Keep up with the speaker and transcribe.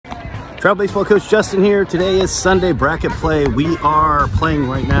Travel Baseball Coach Justin here. Today is Sunday bracket play. We are playing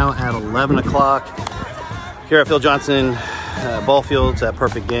right now at 11 o'clock here at Phil Johnson Ball Fields at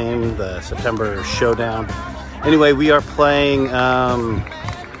Perfect Game, the September Showdown. Anyway, we are playing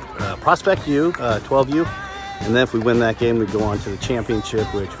Prospect U, 12U. And then if we win that game, we go on to the championship,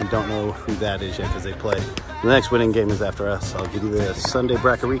 which we don't know who that is yet because they play. The next winning game is after us. I'll give you the Sunday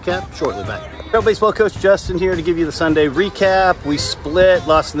bracket recap shortly. Back. Travel Baseball Coach Justin here to give you the Sunday recap. We split,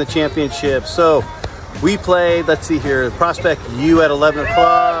 lost in the championship. So we played, let's see here, Prospect U at 11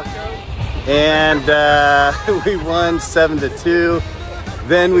 o'clock. And we won 7-2.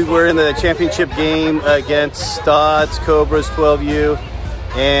 Then we were in the championship game against Stods, Cobras, 12U.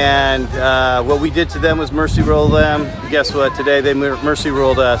 And what we did to them was mercy roll them. Guess what? Today they mercy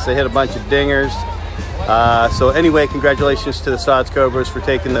rolled us. They hit a bunch of dingers. So anyway, congratulations to the Stods Cobras for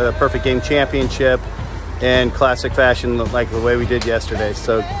taking the Perfect Game Championship in classic fashion, like the way we did yesterday.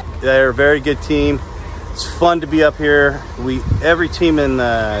 So they're a very good team. It's fun to be up here. Every team in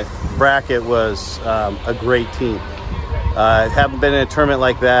the bracket was a great team. Haven't been in a tournament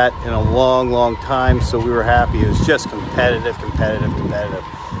like that in a long time, so we were happy. It was just competitive.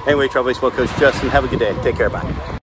 Anyway, Travel Baseball Coach Justin, have a good day. Take care, bye.